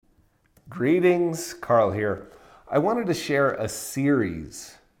Greetings, Carl here. I wanted to share a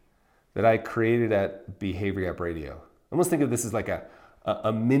series that I created at Behavior Gap Radio. I almost think of this as like a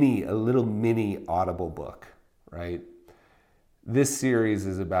little mini Audible book, right? This series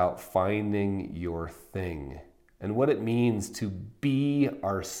is about finding your thing and what it means to be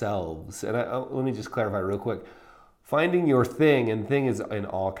ourselves. And let me just clarify real quick. Finding your thing, and thing is in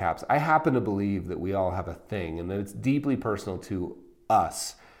all caps. I happen to believe that we all have a thing and that it's deeply personal to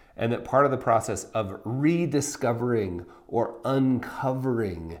us. And that part of the process of rediscovering or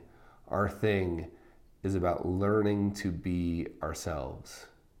uncovering our thing is about learning to be ourselves.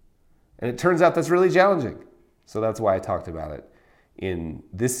 And it turns out that's really challenging. So that's why I talked about it in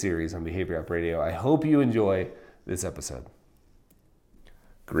this series on Behavior Gap Radio. I hope you enjoy this episode.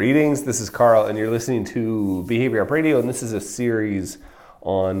 Greetings, this is Carl, and you're listening to Behavior Gap Radio, and this is a series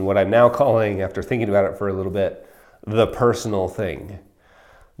on what I'm now calling, after thinking about it for a little bit, the personal thing.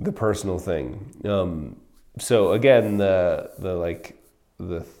 The personal thing. So again, the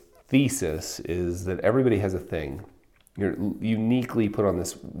thesis is that everybody has a thing. You're uniquely put on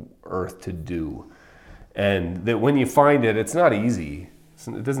this earth to do, and that when you find it, it's not easy.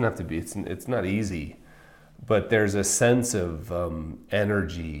 It doesn't have to be. It's not easy, but there's a sense of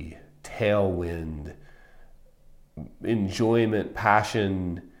energy, tailwind, enjoyment,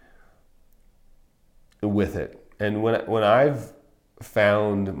 passion with it. And when I've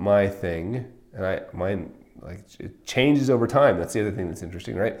found my thing, and mine it changes over time. That's the other thing that's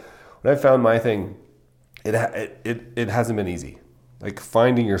interesting, right? When I found my thing, it hasn't been easy. Like,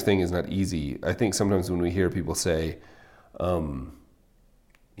 finding your thing is not easy. I think sometimes when we hear people say,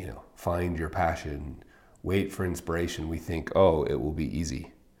 find your passion, wait for inspiration, we think, oh, it will be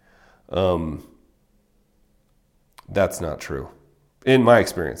easy. That's not true. In my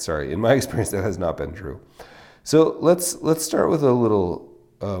experience, that has not been true. So let's start with a little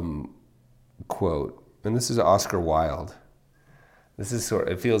quote, and this is Oscar Wilde.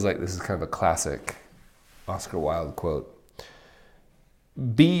 It feels like this is kind of a classic Oscar Wilde quote.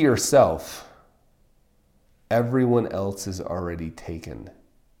 Be yourself. Everyone else is already taken.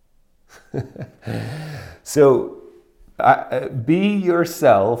 So, be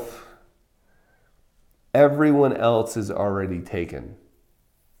yourself. Everyone else is already taken.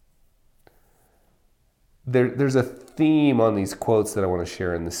 There's a theme on these quotes that I want to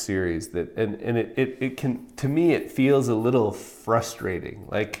share in this series that, and it can, to me, it feels a little frustrating.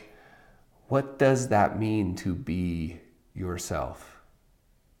 Like, what does that mean to be yourself?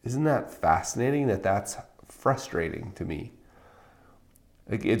 Isn't that fascinating that that's frustrating to me?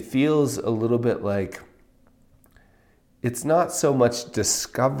 Like, it feels a little bit like it's not so much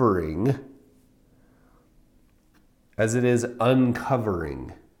discovering as it is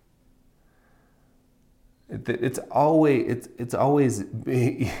uncovering. It's always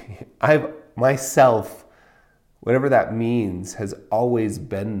I've myself, whatever that means, has always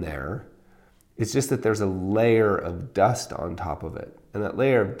been there. It's just that there's a layer of dust on top of it. And that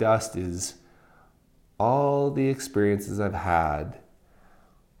layer of dust is all the experiences I've had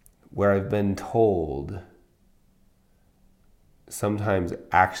where I've been told, sometimes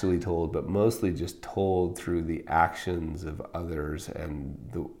actually told, but mostly just told through the actions of others and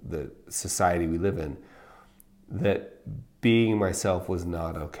the society we live in, that being myself was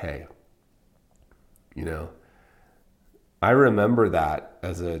not okay. I remember that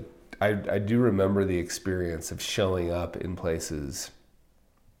I do remember the experience of showing up in places,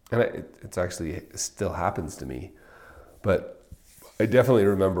 and it still happens to me, but I definitely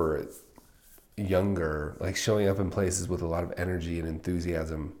remember it younger, like showing up in places with a lot of energy and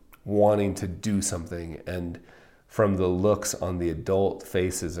enthusiasm, wanting to do something, and from the looks on the adult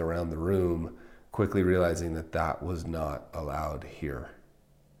faces around the room, quickly realizing that was not allowed here.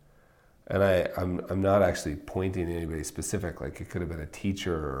 And I'm not actually pointing to anybody specific, like it could have been a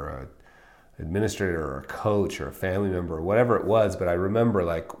teacher or an administrator or a coach or a family member or whatever it was, but I remember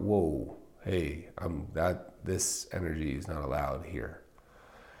like, whoa, hey, this energy is not allowed here.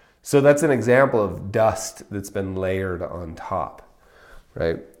 So that's an example of dust that's been layered on top,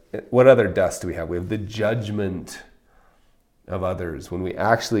 right? What other dust do we have? We have the judgment of others. When we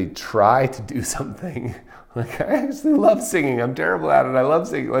actually try to do something, like, I actually love singing, I'm terrible at it, I love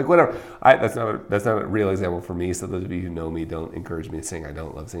singing, like whatever. That's not a real example for me, so those of you who know me, don't encourage me to sing. I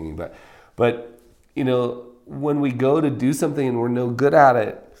don't love singing, but when we go to do something and we're no good at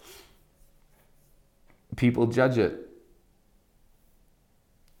it, people judge it.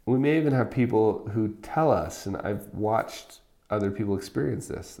 We may even have people who tell us, and I've watched other people experience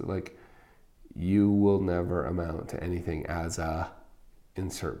this, that like, you will never amount to anything as a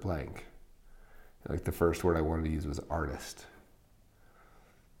insert blank. Like the first word I wanted to use was artist.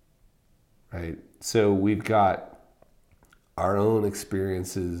 right? So we've got our own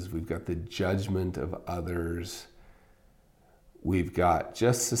experiences, we've got the judgment of others, we've got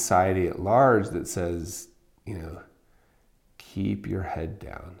just society at large that says, keep your head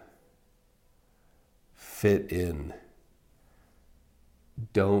down, fit in,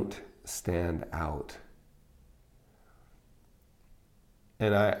 don't stand out.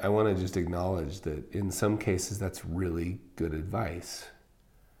 And I want to just acknowledge that in some cases that's really good advice.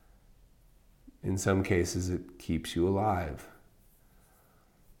 In some cases it keeps you alive.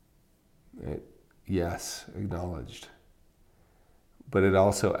 Yes, acknowledged. But it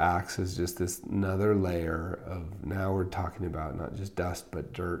also acts as just this another layer of, now we're talking about not just dust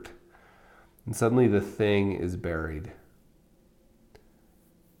but dirt. And suddenly the thing is buried.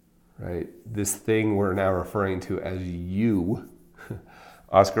 Right? This thing we're now referring to as you.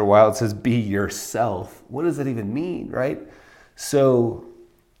 Oscar Wilde says, be yourself. What does that even mean, right? So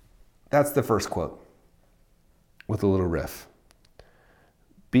that's the first quote with a little riff.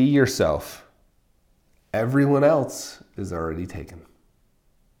 Be yourself. Everyone else is already taken.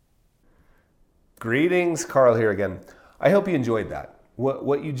 Greetings, Carl here again. I hope you enjoyed that.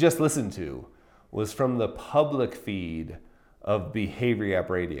 What you just listened to was from the public feed of Behavior Gap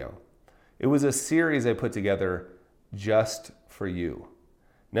Radio. It was a series I put together just for you.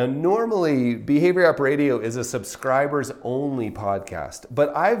 Now, normally, Behavior Gap Radio is a subscribers-only podcast,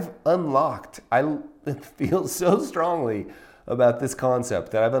 but I feel so strongly about this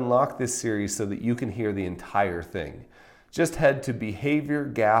concept that I've unlocked this series so that you can hear the entire thing. Just head to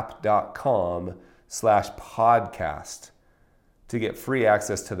behaviorgap.com/podcast to get free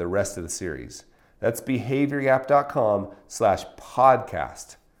access to the rest of the series. That's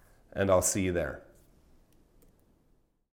behaviorgap.com/podcast, and I'll see you there.